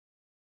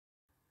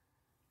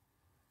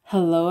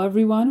Hello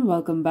everyone,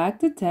 welcome back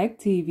to Tech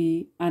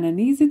TV and an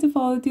easy to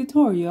follow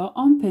tutorial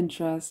on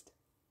Pinterest.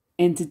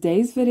 In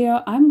today's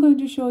video, I'm going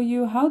to show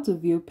you how to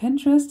view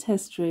Pinterest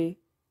history.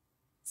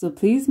 So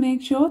please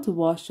make sure to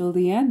watch till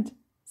the end.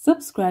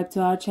 Subscribe to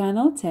our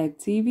channel Tech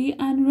TV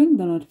and ring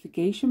the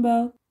notification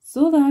bell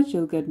so that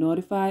you'll get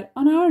notified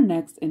on our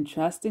next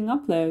interesting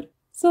upload.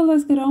 So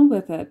let's get on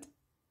with it.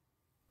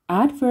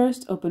 At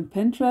first, open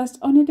Pinterest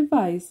on your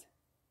device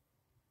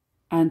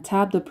and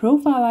tap the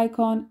profile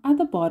icon at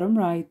the bottom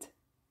right.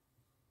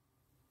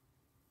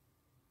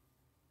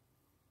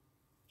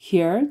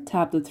 Here,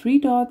 tap the three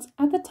dots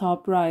at the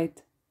top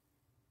right.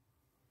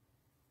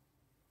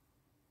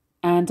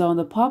 And on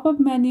the pop-up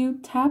menu,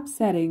 tap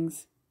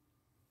Settings.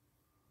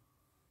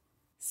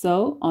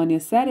 So, on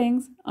your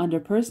settings, under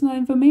Personal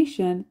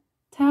Information,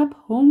 tap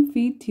Home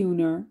Feed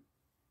Tuner.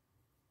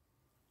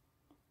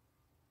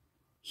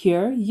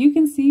 Here, you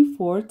can see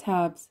 4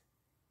 tabs: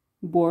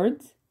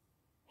 Boards,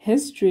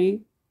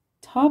 History,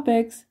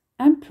 Topics,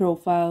 and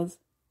Profiles.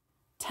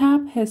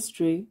 Tap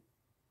History.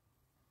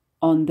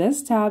 On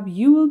this tab,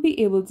 you will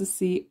be able to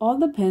see all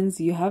the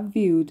pins you have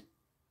viewed.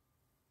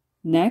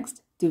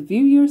 Next, to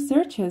view your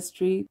search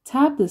history,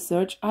 tap the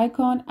search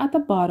icon at the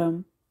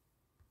bottom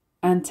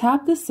and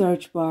tap the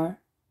search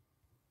bar.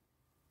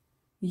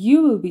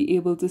 You will be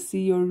able to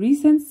see your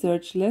recent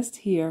search list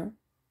here.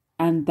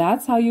 And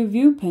that's how you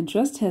view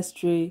Pinterest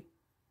history.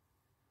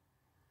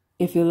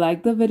 If you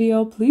liked the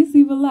video, please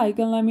leave a like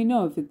and let me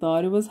know if you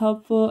thought it was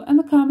helpful in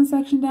the comment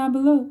section down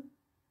below.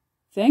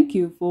 Thank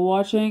you for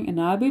watching, and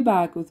I'll be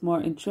back with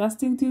more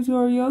interesting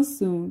tutorials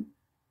soon.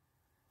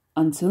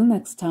 Until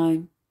next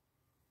time.